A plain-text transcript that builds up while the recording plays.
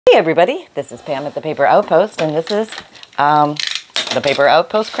Hey everybody, this is Pam at the Paper Outpost, and this is the Paper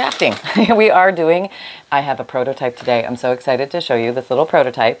Outpost crafting. I have a prototype today. I'm so excited to show you this little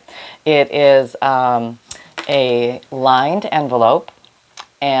prototype. It is a lined envelope,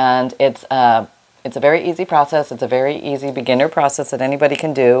 and it's a very easy process. It's a very easy beginner process that anybody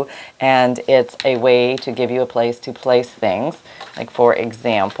can do, and it's a way to give you a place to place things. Like for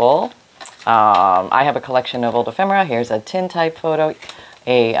example, I have a collection of old ephemera. Here's a tin type photo.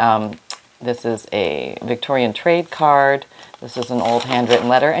 This is a Victorian trade card. This is an old handwritten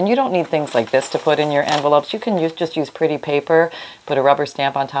letter, and you don't need things like this to put in your envelopes. You can just use pretty paper, put a rubber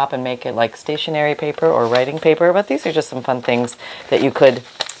stamp on top and make it like stationery paper or writing paper, but these are just some fun things that you could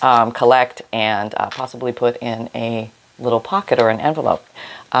collect and possibly put in a little pocket or an envelope.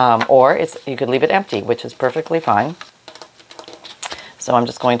 Or you could leave it empty, which is perfectly fine. So I'm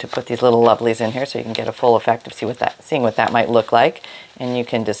just going to put these little lovelies in here so you can get a full effect of seeing what that might look like. And you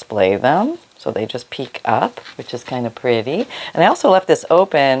can display them so they just peek up, which is kind of pretty. And I also left this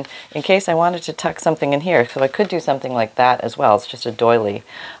open in case I wanted to tuck something in here. So I could do something like that as well. It's just a doily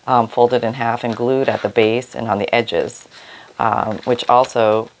folded in half and glued at the base and on the edges, which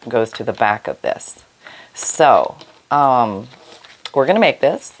also goes to the back of this. So we're going to make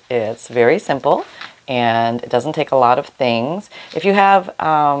this. It's very simple. And it doesn't take a lot of things. If you have,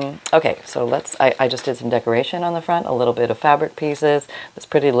 okay, so I just did some decoration on the front, a little bit of fabric pieces, this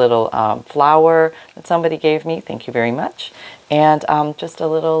pretty little flower that somebody gave me, thank you very much, and just a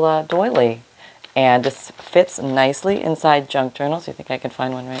little doily. And this fits nicely inside junk journals. You think I can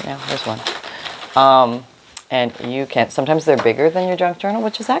find one right now? Here's one. And you can, sometimes they're bigger than your junk journal,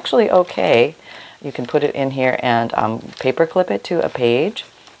 which is actually okay. You can put it in here and paper clip it to a page.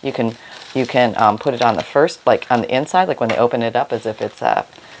 You can put it on the first, like on the inside, like when they open it up, as if it's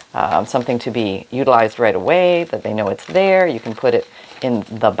something to be utilized right away, that they know it's there. You can put it in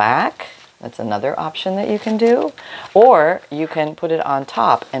the back. That's another option that you can do. Or you can put it on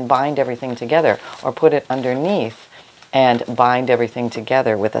top and bind everything together, or put it underneath and bind everything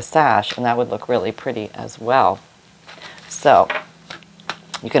together with a sash, and that would look really pretty as well. So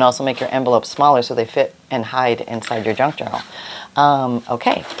you can also make your envelopes smaller so they fit and hide inside your junk journal.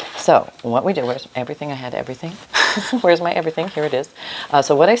 Okay, so what we did, where's everything? I had everything. Where's my everything? Here it is.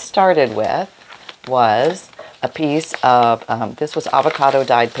 So what I started with was a piece of, this was avocado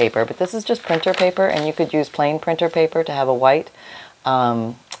dyed paper, but this is just printer paper, and you could use plain printer paper to have a white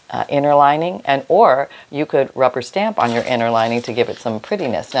inner lining, or you could rubber stamp on your inner lining to give it some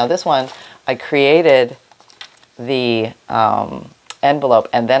prettiness. Now this one, I created the envelope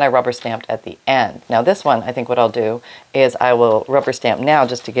and then I rubber stamped at the end. Now this one, I think what I'll do is I will rubber stamp now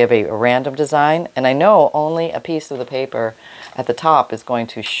just to give a random design, and I know only a piece of the paper at the top is going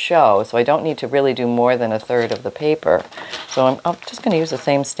to show, so I don't need to really do more than a third of the paper. So I'm just going to use the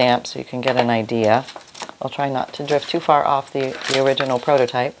same stamp so you can get an idea. I'll try not to drift too far off the original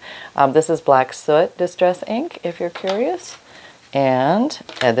prototype. This is Black Soot Distress ink, if you're curious, and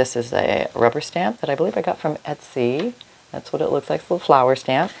this is a rubber stamp that I believe I got from Etsy. That's what it looks like, it's a little flower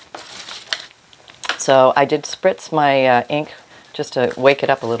stamp. So I did spritz my ink just to wake it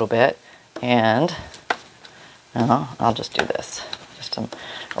up a little bit, and I'll just do this. Just some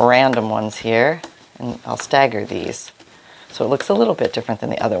random ones here, and I'll stagger these. So it looks a little bit different than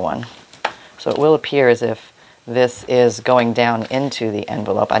the other one. So it will appear as if this is going down into the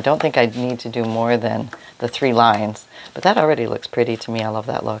envelope. I don't think I need to do more than the 3 lines, but that already looks pretty to me. I love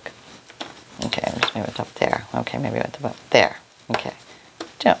that look. Okay, just maybe it's up there. Okay, maybe it's about there. Okay.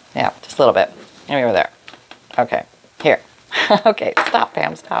 Yeah, just a little bit. Maybe over there. Okay, here. Okay, stop,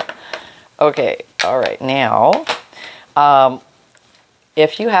 Pam, stop. Okay, all right. Now,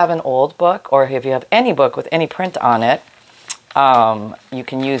 if you have an old book, or if you have any book with any print on it, you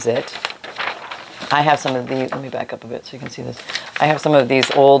can use it. I have some of these. Let me back up a bit so you can see this. I have some of these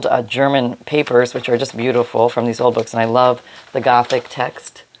old German papers, which are just beautiful from these old books, and I love the Gothic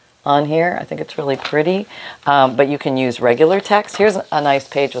text on here. I think it's really pretty, but you can use regular text. Here's a nice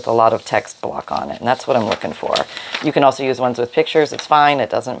page with a lot of text block on it, and that's what I'm looking for. You can also use ones with pictures. It's fine.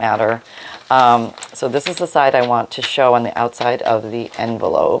 It doesn't matter. So this is the side I want to show on the outside of the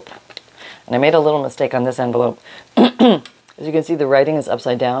envelope. And I made a little mistake on this envelope. As you can see, the writing is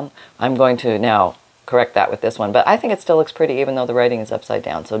upside down. I'm going to now correct that with this one, but I think it still looks pretty even though the writing is upside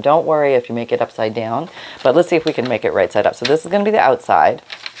down. So don't worry if you make it upside down, but let's see if we can make it right side up. So this is going to be the outside.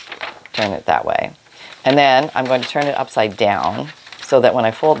 Turn it that way. And then I'm going to turn it upside down so that when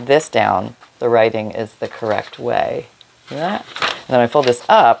I fold this down, the writing is the correct way. See that? And then I fold this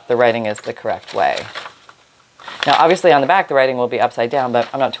up, the writing is the correct way. Now, obviously on the back, the writing will be upside down, but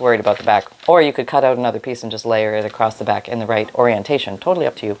I'm not too worried about the back. Or you could cut out another piece and just layer it across the back in the right orientation. Totally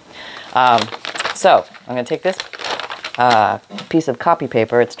up to you. So I'm going to take this piece of copy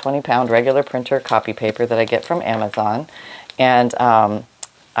paper. It's 20-pound regular printer copy paper that I get from Amazon. And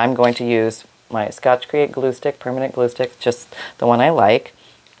I'm going to use my Scotch Create glue stick, permanent glue stick, just the one I like.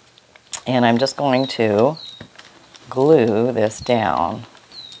 And I'm just going to glue this down.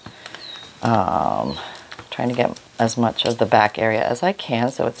 Trying to get as much of the back area as I can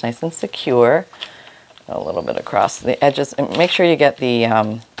so it's nice and secure. A little bit across the edges. And make sure you get the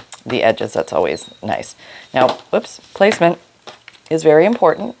edges. That's always nice. Now, whoops, placement is very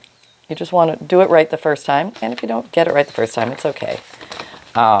important. You just want to do it right the first time. And if you don't get it right the first time, it's okay.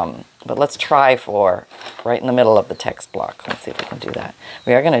 But let's try for right in the middle of the text block. Let's see if we can do that.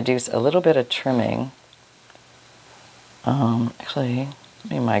 We are going to do a little bit of trimming. Actually,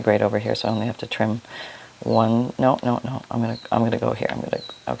 let me migrate over here so I only have to trim one. No. I'm gonna go here.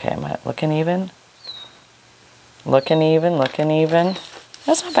 Okay, am I looking even? Looking even.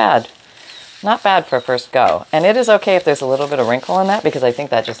 That's not bad. Not bad for a first go. And it is okay if there's a little bit of wrinkle in that because I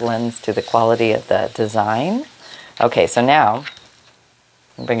think that just lends to the quality of the design. Okay, so now,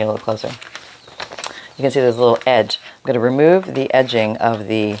 I'll bring it a little closer. You can see there's a little edge. I'm going to remove the edging of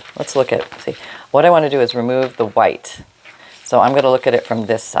the, see, what I want to do is remove the white. So I'm going to look at it from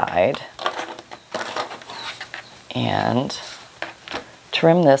this side and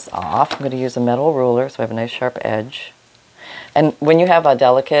trim this off. I'm going to use a metal ruler so I have a nice sharp edge. And when you have a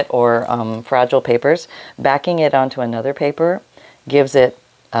delicate or fragile papers, backing it onto another paper gives it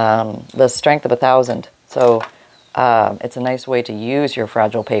the strength of 1,000. So it's a nice way to use your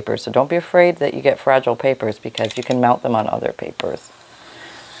fragile papers. So don't be afraid that you get fragile papers because you can mount them on other papers.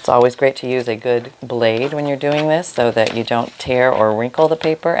 It's always great to use a good blade when you're doing this so that you don't tear or wrinkle the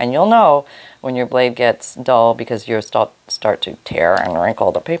paper. And you'll know when your blade gets dull because you'll start to tear and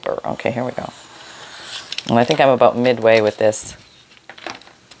wrinkle the paper. Okay, here we go. And I think I'm about midway with this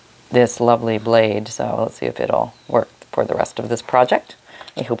lovely blade. So let's see if it'll work for the rest of this project.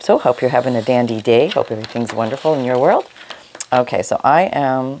 I hope so. Hope you're having a dandy day. Hope everything's wonderful in your world. Okay, so I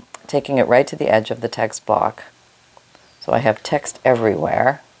am taking it right to the edge of the text block. So I have text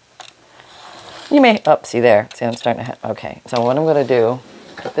everywhere. You may, see there, see I'm starting to, okay. So what I'm going to do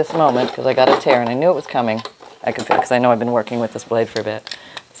at this moment, because I got a tear and I knew it was coming, I could feel it because I know I've been working with this blade for a bit.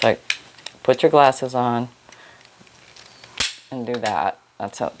 So put your glasses on and do that.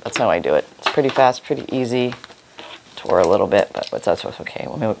 That's how I do it. It's pretty fast, pretty easy. Tore a little bit, but that's okay.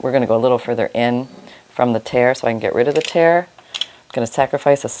 We're going to go a little further in from the tear so I can get rid of the tear. I'm going to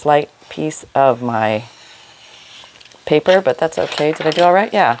sacrifice a slight piece of my paper, but that's okay. Did I do all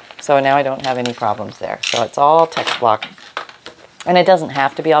right? Yeah. So now I don't have any problems there. So it's all text block. And it doesn't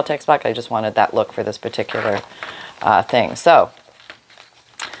have to be all text block. I just wanted that look for this particular thing. So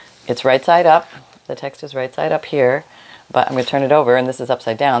it's right side up. The text is right side up here, but I'm going to turn it over, and this is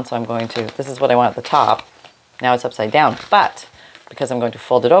upside down. So I'm going to, this is what I want at the top. Now it's upside down, but because I'm going to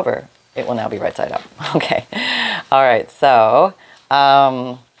fold it over, it will now be right side up. Okay. All right. So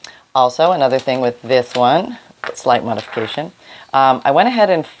also another thing with this one, slight modification. I went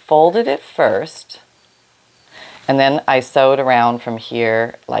ahead and folded it first, and then I sewed around from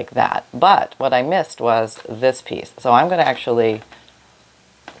here like that. But what I missed was this piece. So I'm going to actually,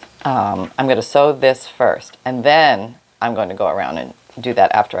 I'm going to sew this first, and then I'm going to go around and do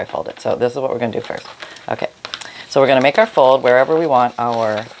that after I fold it. So this is what we're going to do first. Okay. So we're going to make our fold wherever we want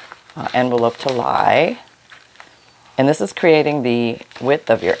our envelope to lie. And this is creating the width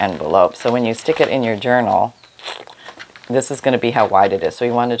of your envelope. So when you stick it in your journal, this is going to be how wide it is. So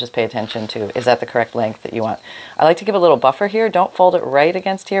you want to just pay attention to, is that the correct length that you want? I like to give a little buffer here. Don't fold it right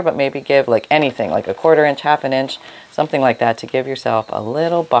against here, but maybe give like anything, like a 1/4 inch, 1/2 inch, something like that to give yourself a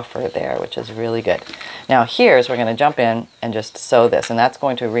little buffer there, which is really good. Now here's, we're going to jump in and just sew this, and that's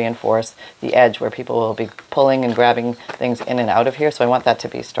going to reinforce the edge where people will be pulling and grabbing things in and out of here. So I want that to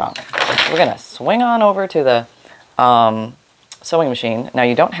be strong. We're going to swing on over to the sewing machine. Now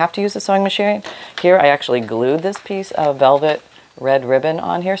you don't have to use the sewing machine. Here I actually glued this piece of velvet red ribbon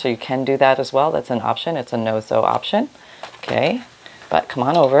on here, so you can do that as well. That's an option. It's a no-sew option. Okay, but come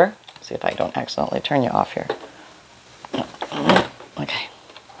on over. See if I don't accidentally turn you off here. Okay.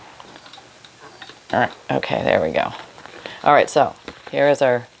 All right. Okay, there we go. All right, so here is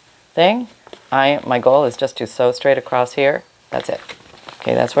our thing. My goal is just to sew straight across here. That's it.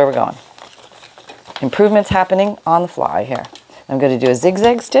 Okay, that's where we're going. Improvements happening on the fly here. I'm going to do a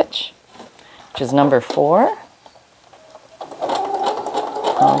zigzag stitch, which is number 4.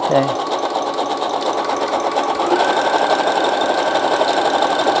 Okay.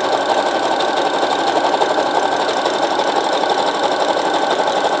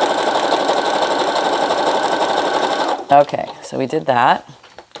 so we did that.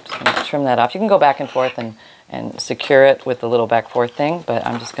 Just going to trim that off. You can go back and forth and secure it with the little back forth thing, but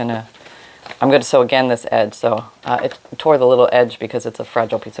I'm going to sew again this edge. So it tore the little edge because it's a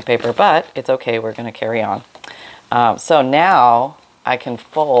fragile piece of paper, but it's okay. We're going to carry on. So now I can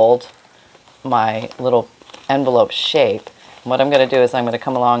fold my little envelope shape. And what I'm going to do is I'm going to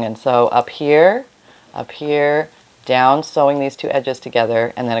come along and sew up here, down, sewing these two edges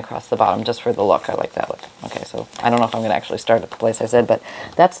together, and then across the bottom, just for the look. I like that look. Okay, so I don't know if I'm going to actually start at the place I said, but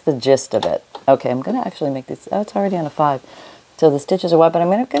that's the gist of it. Okay, I'm going to actually make this, oh, it's already on a 5. So the stitches are wide, but I'm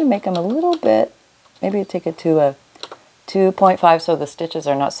going to make them a little bit, maybe take it to a 2.5 so the stitches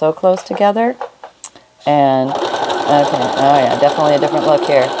are not so close together. And, okay, oh yeah, definitely a different look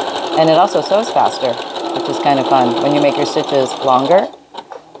here. And it also sews faster, which is kind of fun when you make your stitches longer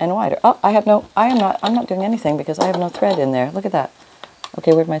and wider. Oh, I'm not doing anything because I have no thread in there. Look at that.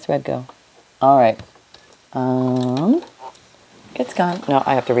 Okay, where'd my thread go? All right. It's gone. No,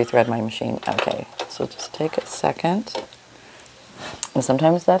 I have to rethread my machine. Okay, so just take a second. And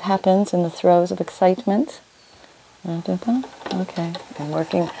sometimes that happens in the throes of excitement. Okay, I'm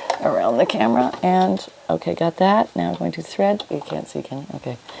working around the camera and, okay, got that. Now I'm going to thread. You can't see, can you?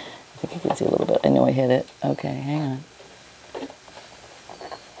 Okay, I think you can see a little bit. I know I hit it. Okay, hang on.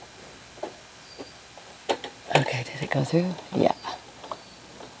 Okay, did it go through? Yeah.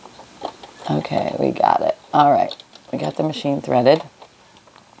 Okay, we got it. All right, we got the machine threaded.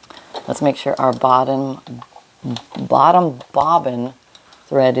 Let's make sure our bottom bobbin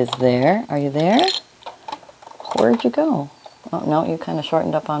thread is there. Are you there? Where'd you go? Oh, no, you kind of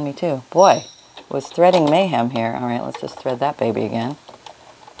shortened up on me too. Boy, it was threading mayhem here. All right, let's just thread that baby again.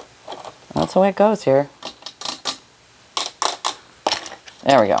 That's the way it goes here.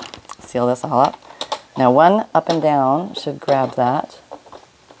 There we go. Seal this all up. Now one up and down should grab that.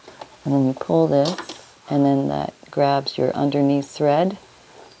 And then you pull this, and then that grabs your underneath thread.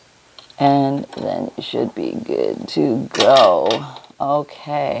 And then you should be good to go.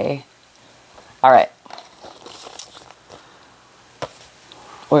 Okay. All right.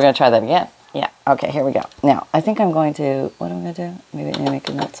 We're going to try that again. Yeah. Okay, here we go. Now, I think I'm going to, what am I going to do? Maybe make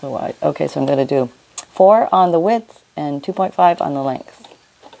it not so wide. Okay, so I'm going to do 4 on the width and 2.5 on the length.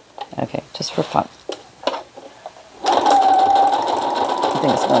 Okay, just for fun. I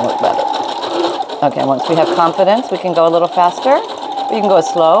think it's going to look better. Okay, once we have confidence, we can go a little faster. You can go as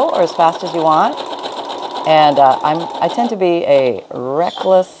slow or as fast as you want. And I tend to be a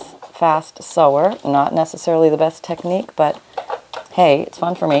reckless, fast sewer. Not necessarily the best technique, but hey, it's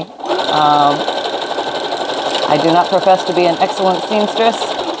fun for me. I do not profess to be an excellent seamstress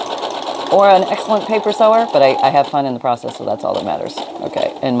or an excellent paper sewer, but I have fun in the process, so that's all that matters.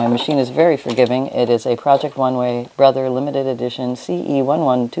 Okay, and my machine is very forgiving. It is a Project One Way Brother Limited Edition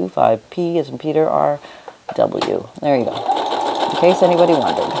CE1125P as in Peter RW. There you go. In case anybody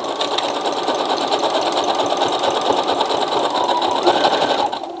wondered.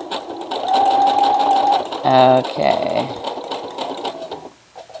 Okay.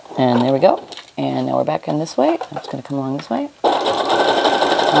 And there we go. And now we're back in this way. I'm just going to come along this way. All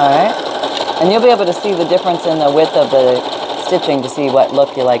right. And you'll be able to see the difference in the width of the stitching to see what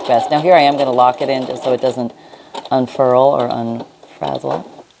look you like best. Now here I am going to lock it in just so it doesn't unfurl or unfrazzle.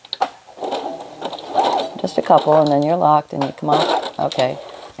 Just a couple, and then you're locked and you come off. Okay.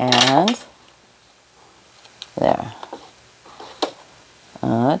 And there.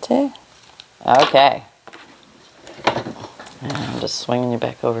 Okay. Okay. And I'm just swinging you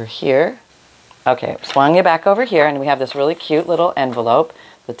back over here. Okay, swung you back over here, and we have this really cute little envelope.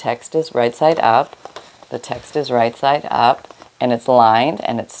 The text is right side up. The text is right side up, and it's lined,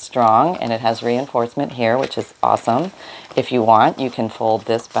 and it's strong, and it has reinforcement here, which is awesome. If you want, you can fold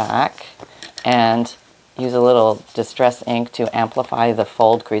this back and use a little distress ink to amplify the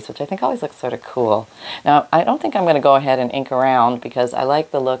fold crease, which I think always looks sort of cool. Now, I don't think I'm going to go ahead and ink around because I like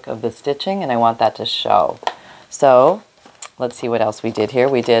the look of the stitching, and I want that to show. So let's see what else we did here.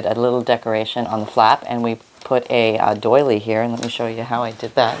 We did a little decoration on the flap, and we put a doily here, and let me show you how I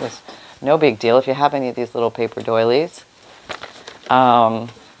did that. It was no big deal if you have any of these little paper doilies. Okay,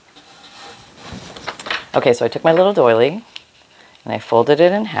 so I took my little doily, and I folded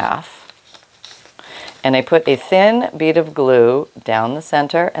it in half, and I put a thin bead of glue down the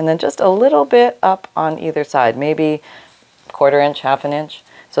center, and then just a little bit up on either side, maybe 1/4 inch, 1/2 inch.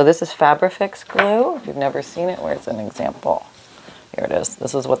 So this is Fabrifix glue. If you've never seen it, where's an example? Here it is.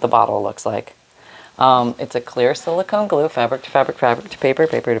 This is what the bottle looks like. It's a clear silicone glue, fabric to fabric, fabric to paper,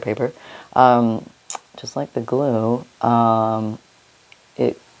 paper to paper. Just like the glue,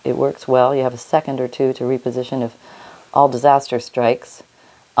 it works well. You have a second or two to reposition if all disaster strikes.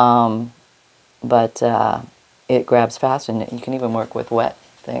 But it grabs fast, and you can even work with wet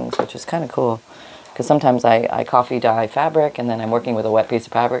things, which is kind of cool. Because sometimes I coffee dye fabric, and then I'm working with a wet piece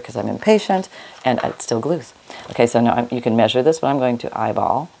of fabric because I'm impatient, and it still glues. Okay, so now you can measure this, but I'm going to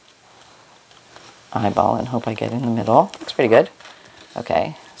eyeball, and hope I get in the middle. Looks pretty good.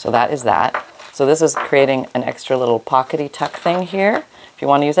 Okay, so that is that. So this is creating an extra little pockety tuck thing here, if you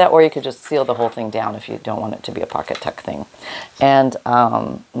want to use that, or you could just seal the whole thing down if you don't want it to be a pocket tuck thing. And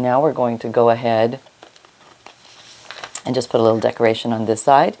now we're going to go ahead and just put a little decoration on this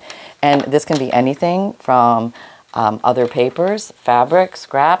side. And this can be anything from other papers, fabric,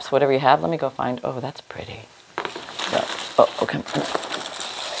 scraps, whatever you have. Let me go find, oh, that's pretty. Yeah. Oh, okay.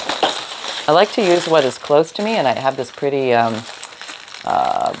 I like to use what is close to me, and I have this pretty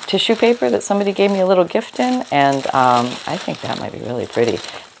tissue paper that somebody gave me a little gift in, and I think that might be really pretty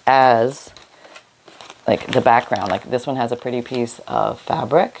as like the background. Like this one has a pretty piece of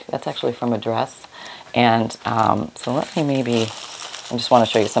fabric. That's actually from a dress. And so let me maybe, I just want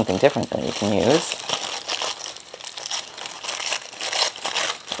to show you something different that you can use.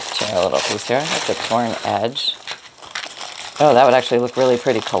 Let's try a little piece here. That's a torn edge. Oh, that would actually look really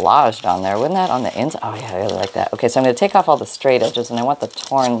pretty collaged on there. Wouldn't that on the inside? Oh yeah, I really like that. Okay, so I'm going to take off all the straight edges, and I want the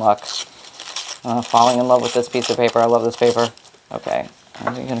torn look. Falling in love with this piece of paper. I love this paper. Okay,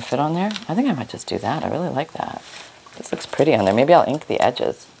 are you going to fit on there? I think I might just do that. I really like that. This looks pretty on there. Maybe I'll ink the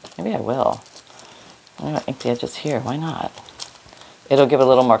edges. Maybe I will. I'm going to ink the edges here. Why not? It'll give a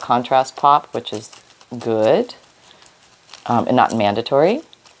little more contrast pop, which is good, and not mandatory.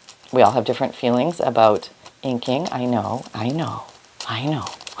 We all have different feelings about inking. I know.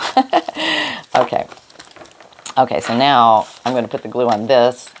 Okay. Okay, so now I'm going to put the glue on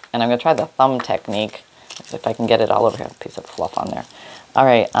this, and I'm going to try the thumb technique. Let's see if I can get it all over here. A piece of fluff on there. All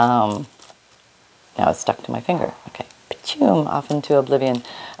right. Now it's stuck to my finger. Okay. Pachoom, off into oblivion.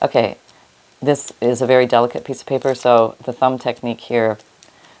 Okay. This is a very delicate piece of paper, so the thumb technique here,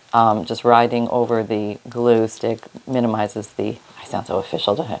 just riding over the glue stick, minimizes the, I sound so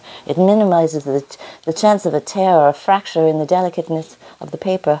official, don't I? It minimizes the chance of a tear or a fracture in the delicateness of the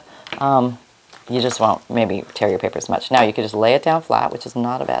paper. You just won't maybe tear your paper as much. Now you could just lay it down flat, which is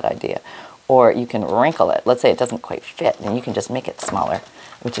not a bad idea. Or you can wrinkle it. Let's say it doesn't quite fit, and you can just make it smaller,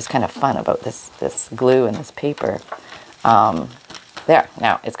 which is kind of fun about this glue and this paper. There,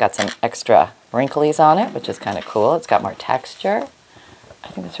 now it's got some extra wrinklies on it, which is kind of cool. It's got more texture. I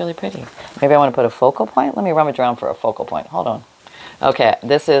think that's really pretty. Maybe I want to put a focal point. Let me rummage around for a focal point. Hold on. Okay,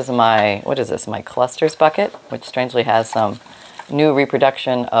 this is my, what is this? My clusters bucket, which strangely has some new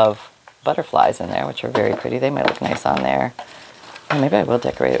reproduction of butterflies in there, which are very pretty. They might look nice on there. Oh, maybe I will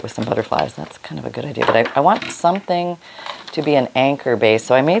decorate it with some butterflies. That's kind of a good idea. But I want something to be an anchor base.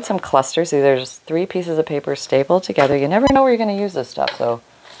 So I made some clusters. These are just 3 pieces of paper stapled together. You never know where you're going to use this stuff. So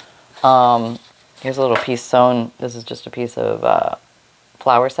here's a little piece sewn. This is just a piece of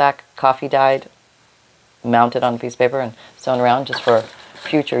flour sack, coffee dyed, mounted on a piece of paper and sewn around just for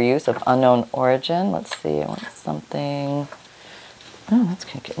future use of unknown origin. Let's see. I want something. Oh, that's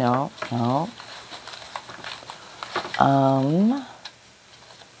kind of, no.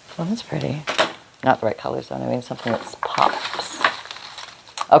 Well, that's pretty. Not the right colors though. I mean something that pops.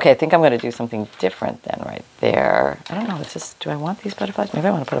 Okay, I think I'm going to do something different then right there. I don't know. Is this, do I want these butterflies? Maybe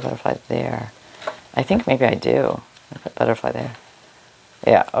I want to put a butterfly there. I think maybe I do. I put a butterfly there.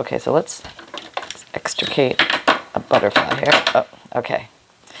 Yeah, okay, so let's extricate a butterfly here. Oh, okay.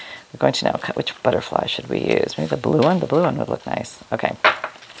 We're going to now cut, which butterfly should we use? Maybe the blue one? The blue one would look nice. Okay.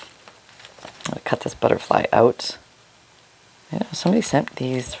 I'm going to cut this butterfly out. You know, somebody sent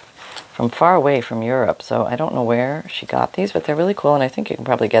these from far away from Europe, so I don't know where she got these, but they're really cool, and I think you can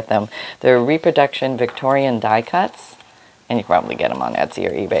probably get them. They're reproduction Victorian die cuts, and you can probably get them on Etsy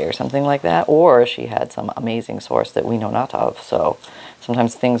or eBay or something like that, or she had some amazing source that we know not of, so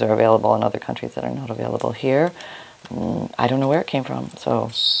sometimes things are available in other countries that are not available here. I don't know where it came from,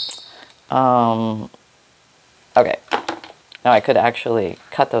 so, okay. Now I could actually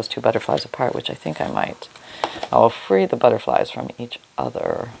cut those 2 butterflies apart, which I think I might. I'll free the butterflies from each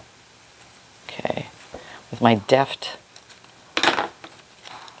other. Okay, with my deft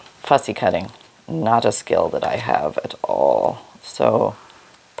fussy cutting, not a skill that I have at all, so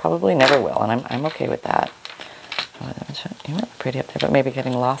probably never will, and I'm okay with that. You look pretty up there, but maybe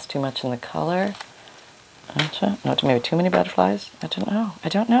getting lost too much in the color. No, maybe too many butterflies. I don't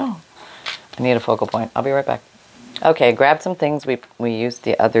know. I need a focal point. I'll be right back. Okay, grab some things we used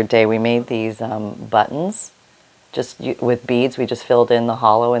the other day. We made these buttons, just with beads. We just filled in the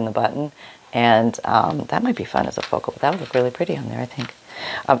hollow in the button. And that might be fun as a focal. That would look really pretty on there, I think.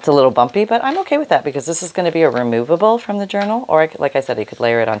 It's a little bumpy, but I'm okay with that because this is going to be a removable from the journal. Or like I said, you could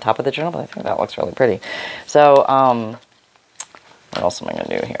layer it on top of the journal, but I think that looks really pretty. So what else am I going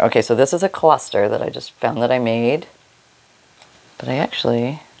to do here? Okay, so this is a cluster that I just found that I made. But I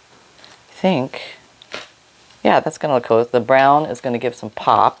actually think, yeah, that's going to look cool. The brown is going to give some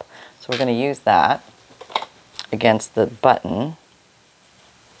pop. So we're going to use that against the button.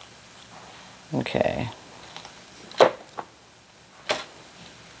 Okay.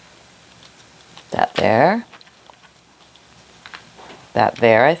 That there. That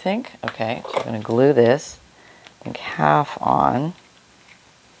there, I think. Okay, so I'm going to glue this, I think, half on.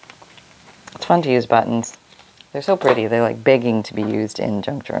 It's fun to use buttons. They're so pretty. They're like begging to be used in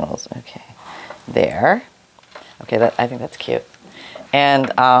junk journals. Okay, there. Okay, I think that's cute.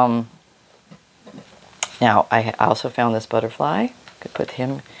 And now I also found this butterfly. Could put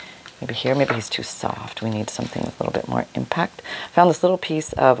him maybe here. Maybe he's too soft. We need something with a little bit more impact. Found this little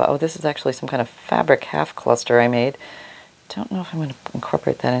piece of, oh, this is actually some kind of fabric half cluster I made. Don't know if I'm going to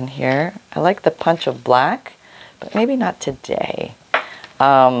incorporate that in here. I like the punch of black, but maybe not today.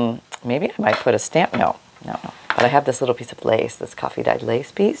 Maybe I might put a stamp. No. But I have this little piece of lace, this coffee dyed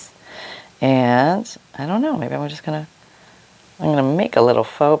lace piece. And I don't know, maybe I'm going to make a little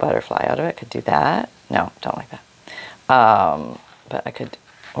faux butterfly out of it. Could do that. No, don't like that. But I could,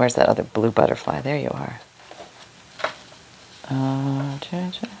 where's that other blue butterfly? There you are.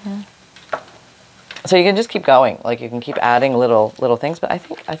 So you can just keep going. Like you can keep adding little things, but I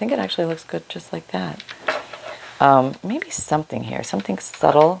think it actually looks good just like that. Maybe something here, something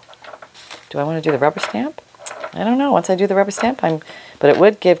subtle. Do I want to do the rubber stamp? I don't know. Once I do the rubber stamp, but it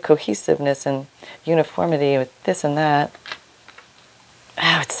would give cohesiveness and uniformity with this and that.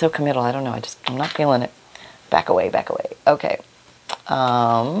 Oh, it's so committal. I don't know. I'm not feeling it. Back away, back away. Okay.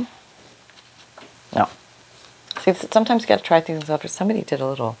 No. See, sometimes you got to try things out. Somebody did a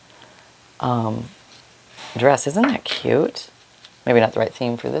little dress. Isn't that cute? Maybe not the right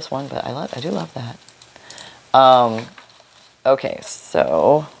theme for this one, but I do love that. Okay,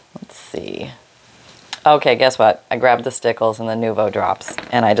 so let's see. Okay, guess what? I grabbed the stickles and the Nuvo drops,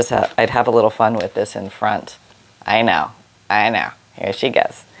 and I'd have a little fun with this in front. I know. Here she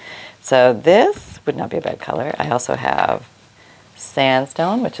goes. So this would not be a bad color. I also have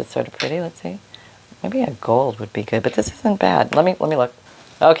sandstone, which is sort of pretty. Let's see. Maybe a gold would be good, but this isn't bad. Let me look.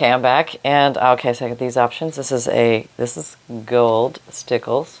 Okay, I'm back, and okay, so I got these options. This is gold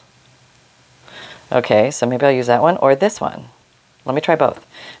stickles. Okay, so maybe I'll use that one or this one. Let me try both.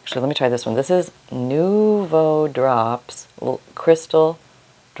 Actually, let me try this one. This is Nuvo drops, little crystal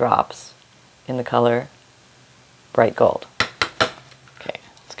drops in the color bright gold. Okay,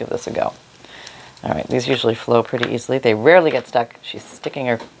 let's give this a go. All right, these usually flow pretty easily. They rarely get stuck. She's sticking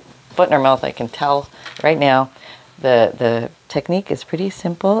her foot in her mouth. I can tell right now. The technique is pretty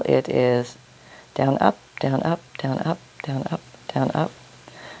simple. It is down, up, down, up, down, up, down, up, down, up.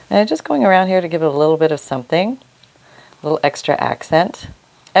 And just going around here to give it a little bit of something, a little extra accent.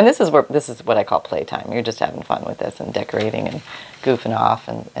 And this is what I call playtime. You're just having fun with this and decorating and goofing off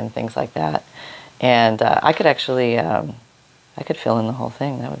and things like that. And I could actually, I could fill in the whole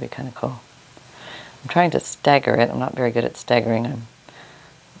thing. That would be kind of cool. I'm trying to stagger it. I'm not very good at staggering.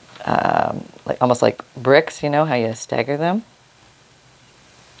 Almost like bricks, you know, how you stagger them.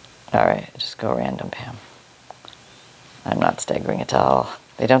 All right, just go random, Pam. I'm not staggering at all.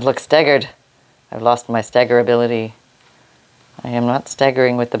 They don't look staggered. I've lost my stagger ability. I am not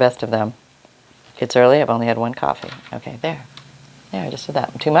staggering with the best of them. It's early. I've only had one coffee. Okay, there. There, I just did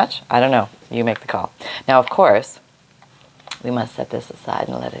that. Too much? I don't know. You make the call. Now, of course, we must set this aside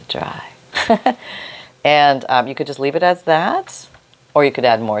and let it dry. And you could just leave it as that, or you could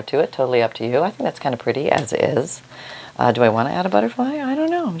add more to it. Totally up to you. I think that's kind of pretty as is. Do I want to add a butterfly? I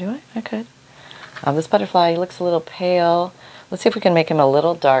don't know. Do I? I could. This butterfly looks a little pale. Let's see if we can make him a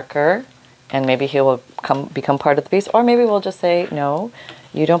little darker, and maybe he will become part of the piece. Or maybe we'll just say, no,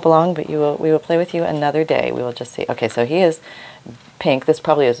 you don't belong, but we will play with you another day. We will just see. Okay, so he is pink. This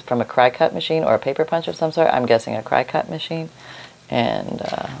probably is from a cry-cut machine or a paper punch of some sort. I'm guessing a cry-cut machine. And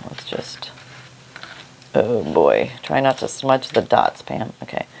let's just, oh boy, try not to smudge the dots, Pam.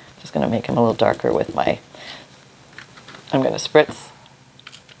 Okay, just going to make him a little darker with my, I'm going to spritz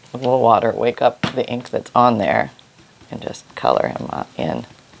a little water, wake up the ink that's on there, and just color him in.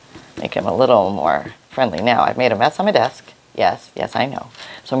 Make him a little more friendly. Now, I've made a mess on my desk. Yes, I know.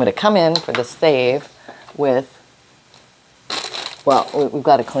 So I'm going to come in for the save with, well, we've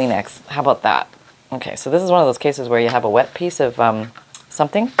got a Kleenex. How about that? Okay, so this is one of those cases where you have a wet piece of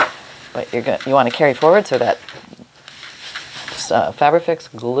something, but you want to carry forward so that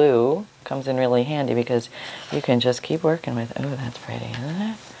Fabrifix glue comes in really handy because you can just keep working with. Oh, that's pretty, isn't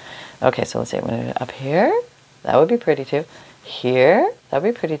it? Okay, so let's see. I'm going to do it up here. That would be pretty too. Here, that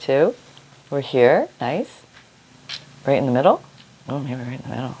would be pretty too. We're here, nice. Right in the middle. Oh, maybe right in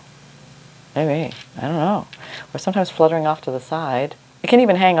the middle. Maybe, I don't know. Or sometimes fluttering off to the side. It can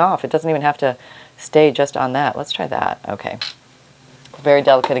even hang off. It doesn't even have to stay just on that. Let's try that. Okay. Very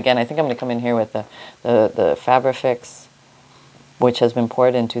delicate again. I think I'm going to come in here with the Fabrifix, which has been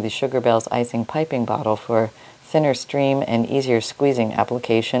poured into the Sugar Bells icing piping bottle for thinner stream and easier squeezing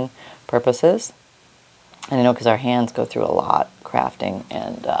application purposes. And I know because our hands go through a lot crafting,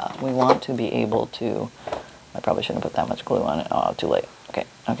 and we want to be able to, I probably shouldn't put that much glue on it. Oh, too late. Okay,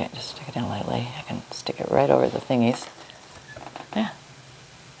 okay, just stick it down lightly. I can stick it right over the thingies. Yeah,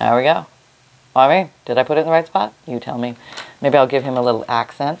 there we go. Well, I mean, did I put it in the right spot? You tell me. Maybe I'll give him a little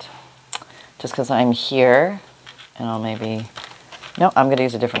accent just because I'm here, and I'll maybe, no, I'm going to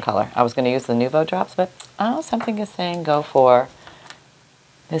use a different color. I was going to use the Nuvo drops, but oh, something is saying go for,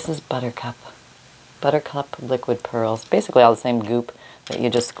 this is Buttercup. Buttercup liquid pearls. Basically all the same goop that you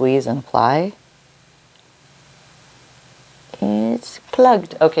just squeeze and apply. It's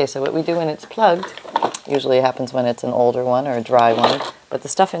plugged. Okay, so what we do when it's plugged, usually it happens when it's an older one or a dry one, but the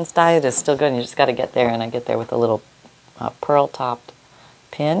stuff inside is still good, and you just got to get there, and I get there with a little pearl-topped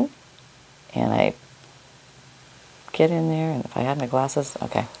pin, and I get in there, and if I had my glasses,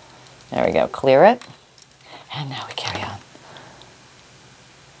 okay, there we go, clear it, and now we carry on.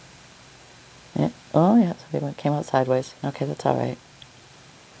 Yeah. Oh, yeah, so it came out sideways. Okay, that's all right.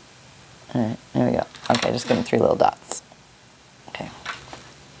 All right, there we go. Okay, just give them 3 little dots. Okay.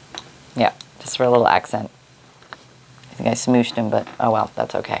 Yeah, just for a little accent. I think I smooshed him, but oh well,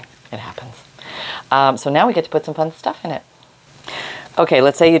 that's okay. It happens. So now we get to put some fun stuff in it. Okay,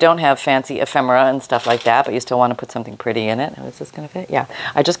 let's say you don't have fancy ephemera and stuff like that, but you still want to put something pretty in it. Is this going to fit? Yeah.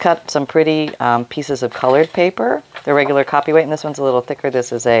 I just cut some pretty pieces of colored paper. They're regular copy weight, and this one's a little thicker.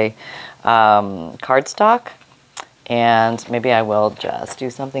 This is a cardstock. And maybe I will just do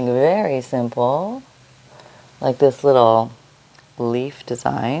something very simple, like this little leaf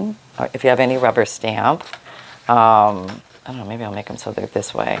design. Or if you have any rubber stamp, I don't know, maybe I'll make them so they're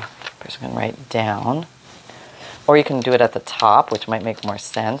this way. Person can write down. Or you can do it at the top, which might make more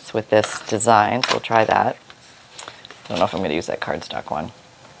sense with this design, so we'll try that. I don't know if I'm going to use that cardstock one.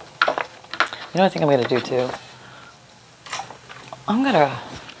 You know what I think I'm going to do too? I'm going to...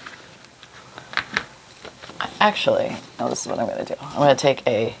 Actually, no, this is what I'm going to do. I'm going to take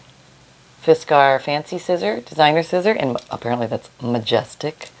a Fiskar fancy scissor, designer scissor, and apparently that's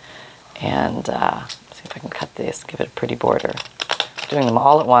majestic. And see if I can cut this, give it a pretty border. Doing them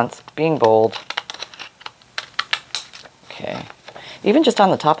all at once, being bold. Okay. Even just on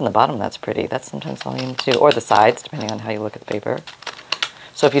the top and the bottom, that's pretty. That's sometimes all you need to do. Or the sides, depending on how you look at the paper.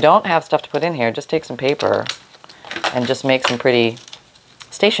 So if you don't have stuff to put in here, just take some paper and just make some pretty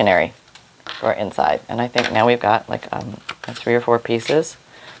stationery for inside. And I think now we've got like 3 or 4 pieces,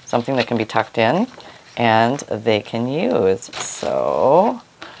 something that can be tucked in and they can use. So,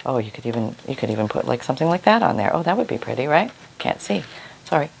 oh, you could even put like something like that on there. Oh, that would be pretty, right? Can't see.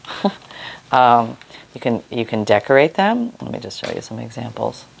 Sorry. You can decorate them. Let me just show you some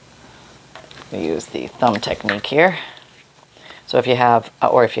examples. We use the thumb technique here. So if you have,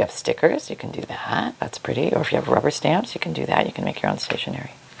 or if you have stickers, you can do that. That's pretty. Or if you have rubber stamps, you can do that. You can make your own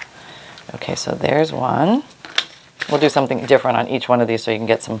stationery. Okay, so there's one. We'll do something different on each one of these so you can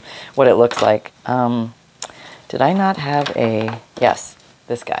get some, what it looks like. Did I not have a, yes,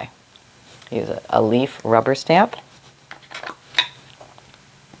 this guy. Use a leaf rubber stamp.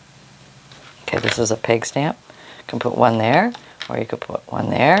 Okay, this is a peg stamp. You can put one there, or you could put one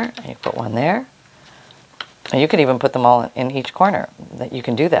there, and you put one there. And you could even put them all in each corner. That you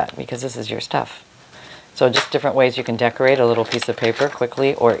can do that because this is your stuff. So just different ways you can decorate a little piece of paper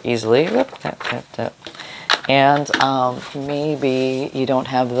quickly or easily. Whoop, tap, tap, tap. And maybe you don't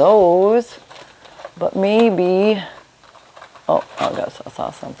have those, but maybe, oh, I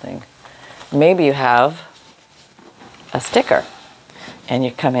saw something. Maybe you have a sticker. And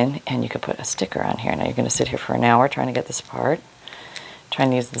you come in and you could put a sticker on here. Now you're going to sit here for an hour trying to get this apart. Trying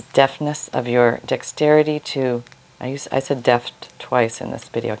to use the deftness of your dexterity to... I said deft twice in this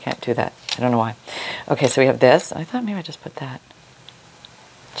video. I can't do that. I don't know why. Okay, so we have this. I thought maybe I just put that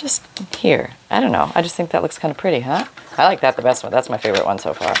just here. I don't know. I just think that looks kind of pretty, huh? I like that the best one. That's my favorite one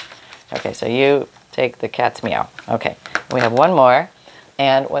so far. Okay, so you take the cat's meow. Okay, we have one more.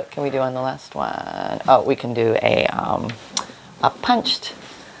 And what can we do on the last one? Oh, we can do a punched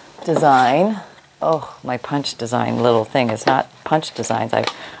design. Oh, my punch design little thing is not punch designs.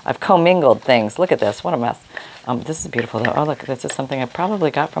 I've commingled things. Look at this. What a mess. This is beautiful though. Oh look, this is something I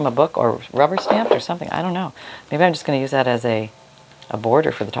probably got from a book or rubber stamped or something. I don't know. Maybe I'm just going to use that as a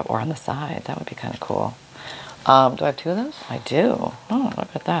border for the top or on the side. That would be kind of cool. Do I have two of those? I do. Oh,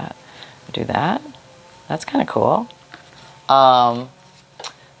 look at that. Do that. That's kind of cool.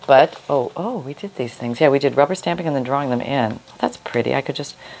 But, oh, we did these things. Yeah, we did rubber stamping and then drawing them in. That's pretty. I could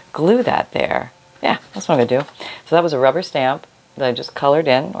just glue that there. Yeah, that's what I'm going to do. So that was a rubber stamp that I just colored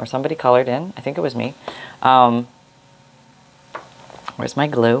in, or somebody colored in. I think it was me. Where's my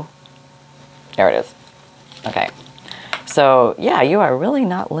glue? There it is. Okay. So, yeah, you are really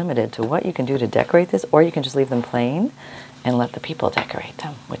not limited to what you can do to decorate this, or you can just leave them plain and let the people decorate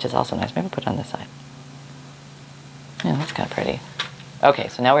them, which is also nice. Maybe put it on this side. Yeah, that's kind of pretty. Okay,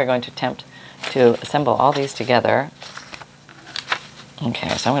 so now we're going to attempt to assemble all these together. Okay,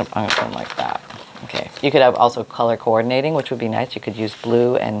 so I'm gonna put them like that. Okay, you could have also color coordinating, which would be nice. You could use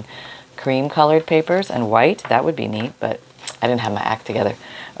blue and cream colored papers and white. That would be neat, but I didn't have my act together.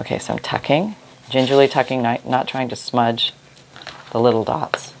 Okay, so I'm tucking, gingerly tucking, not trying to smudge the little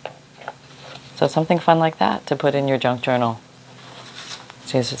dots. So something fun like that to put in your junk journal.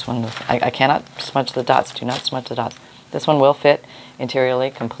 See, this is one. I cannot smudge the dots. Do not smudge the dots. This one will fit interiorly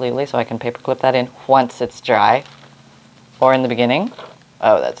completely, so I can paper clip that in once it's dry, or in the beginning.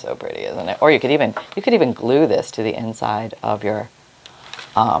 Oh, that's so pretty, isn't it? Or you could even glue this to the inside of your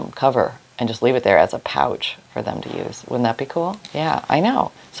cover and just leave it there as a pouch for them to use. Wouldn't that be cool? Yeah, I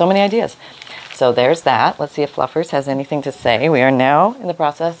know. So many ideas. So there's that. Let's see if Fluffers has anything to say. We are now in the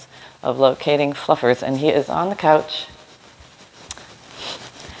process of locating Fluffers, and he is on the couch,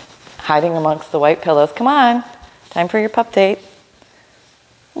 hiding amongst the white pillows. Come on, time for your pup date.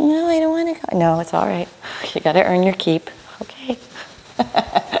 No, I don't want to go. No, it's all right. You got to earn your keep. Okay.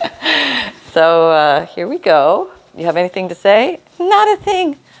 So here we go. You have anything to say? Not a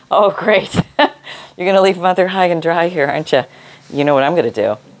thing. Oh, great. You're going to leave Mother high and dry here, aren't you? You know what I'm going to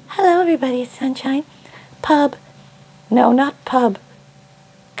do. Hello, everybody. It's Sunshine. Pub. No, not pub.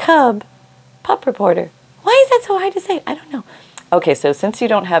 Cub. Pup reporter. Why is that so hard to say? I don't know. Okay, so since you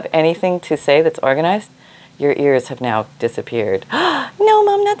don't have anything to say that's organized, your ears have now disappeared. No,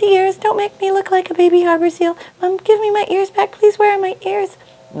 Mom, not the ears. Don't make me look like a baby harbor seal. Mom, give me my ears back. Please, where are my ears?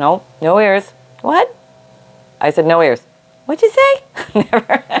 No, no ears. What? I said no ears. What'd you say?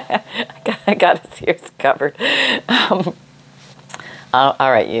 Never. I got his ears covered. All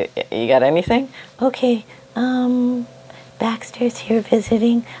right, you got anything? Okay, Baxter's here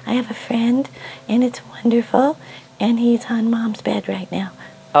visiting. I have a friend, and it's wonderful, and he's on Mom's bed right now.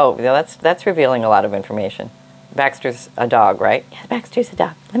 Oh, that's revealing a lot of information. Baxter's a dog, right? Yeah, Baxter's a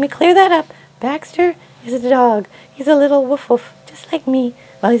dog. Let me clear that up. Baxter is a dog. He's a little woof woof, just like me.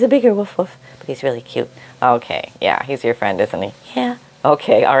 Well, he's a bigger woof woof, but he's really cute. Okay, yeah, he's your friend, isn't he? Yeah.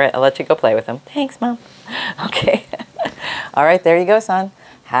 Okay, all right, I'll let you go play with him. Thanks, Mom. Okay. All right, there you go, son.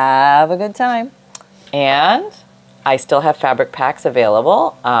 Have a good time. And I still have fabric packs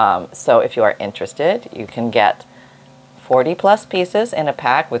available. So if you are interested, you can get 40 plus pieces in a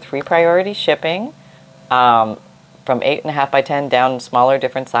pack with free priority shipping, from 8.5 by 10 down smaller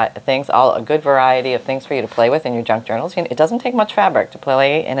different things, all a good variety of things for you to play with in your junk journals. It doesn't take much fabric to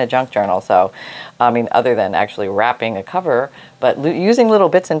play in a junk journal, so I mean, other than actually wrapping a cover, but using little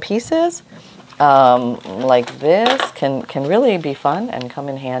bits and pieces like this can really be fun and come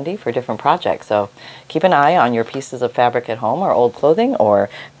in handy for different projects. So keep an eye on your pieces of fabric at home, or old clothing, or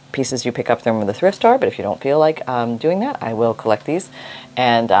pieces you pick up from the thrift store. But if you don't feel like doing that, I will collect these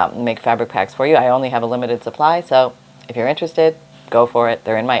and make fabric packs for you. I only have a limited supply, so if you're interested, go for it.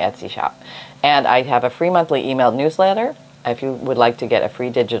 They're in my Etsy shop. And I have a free monthly emailed newsletter. If you would like to get a free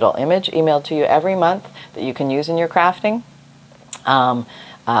digital image emailed to you every month that you can use in your crafting,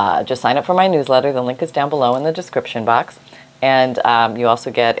 just sign up for my newsletter. The link is down below in the description box. And you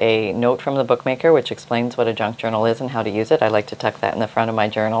also get a note from the bookmaker which explains what a junk journal is and how to use it. I like to tuck that in the front of my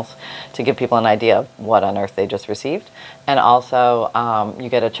journals to give people an idea of what on earth they just received. And also you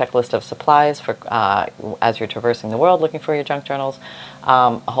get a checklist of supplies for as you're traversing the world looking for your junk journals.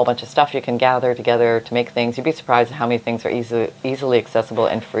 A whole bunch of stuff you can gather together to make things. You'd be surprised at how many things are easily accessible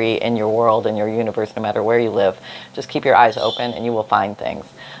and free in your world, in your universe, no matter where you live. Just keep your eyes open and you will find things.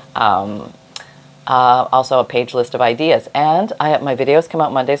 Also a page list of ideas. And my videos come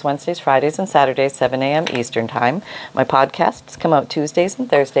out Mondays, Wednesdays, Fridays, and Saturdays, 7 a.m. Eastern Time. My podcasts come out Tuesdays and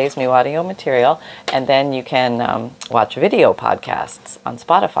Thursdays, new audio material. And then you can watch video podcasts on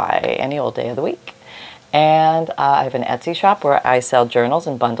Spotify any old day of the week. And I have an Etsy shop where I sell journals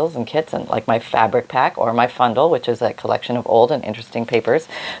and bundles and kits, and like my fabric pack or my fundle, which is a collection of old and interesting papers.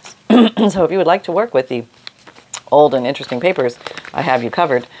 So if you would like to work with the old and interesting papers, I have you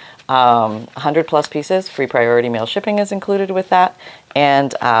covered. 100 plus pieces. Free priority mail shipping is included with that.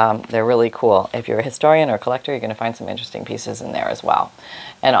 And they're really cool. If you're a historian or a collector, you're going to find some interesting pieces in there as well.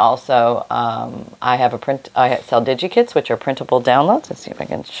 And also, I sell DigiKits, which are printable downloads. Let's see if I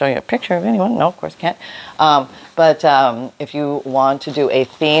can show you a picture of anyone. No, of course I can't. But if you want to do a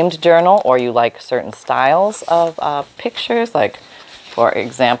themed journal, or you like certain styles of pictures, like, for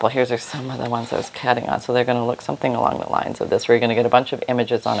example, here's some of the ones I was cutting on. So they're going to look something along the lines of this, where you're going to get a bunch of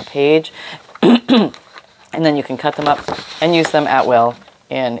images on a page. And then you can cut them up and use them at will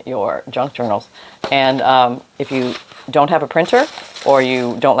in your junk journals. And if you don't have a printer, or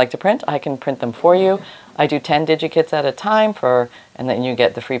you don't like to print, I can print them for you. I do 10 DigiKits at a time, and then you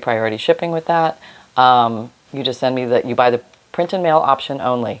get the free priority shipping with that. You just send me you buy the print and mail option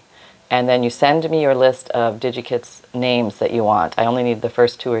only. And then you send me your list of DigiKits names that you want. I only need the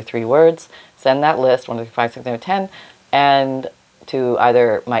first 2 or 3 words. Send that list, 1, 2, 3, 4, 5, 6, 7, 8, 10, and to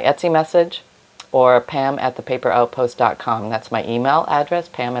either my Etsy message or pam@thepaperoutpost.com. That's my email address,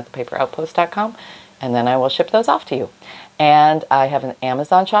 pam@thepaperoutpost.com. And then I will ship those off to you. And I have an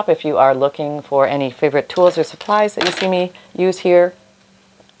Amazon shop if you are looking for any favorite tools or supplies that you see me use here.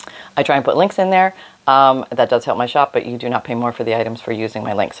 I try and put links in there. That does help my shop, but you do not pay more for the items for using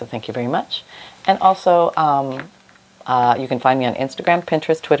my links, so thank you very much. And also, you can find me on Instagram,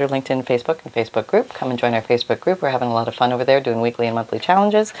 Pinterest, Twitter, LinkedIn, Facebook, and Facebook group. Come and join our Facebook group. We're having a lot of fun over there, doing weekly and monthly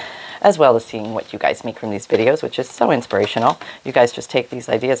challenges, as well as seeing what you guys make from these videos, which is so inspirational. You guys just take these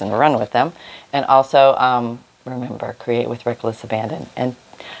ideas and run with them. And also, remember, create with reckless abandon. And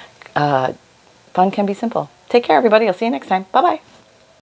fun can be simple. Take care, everybody. I'll see you next time. Bye-bye.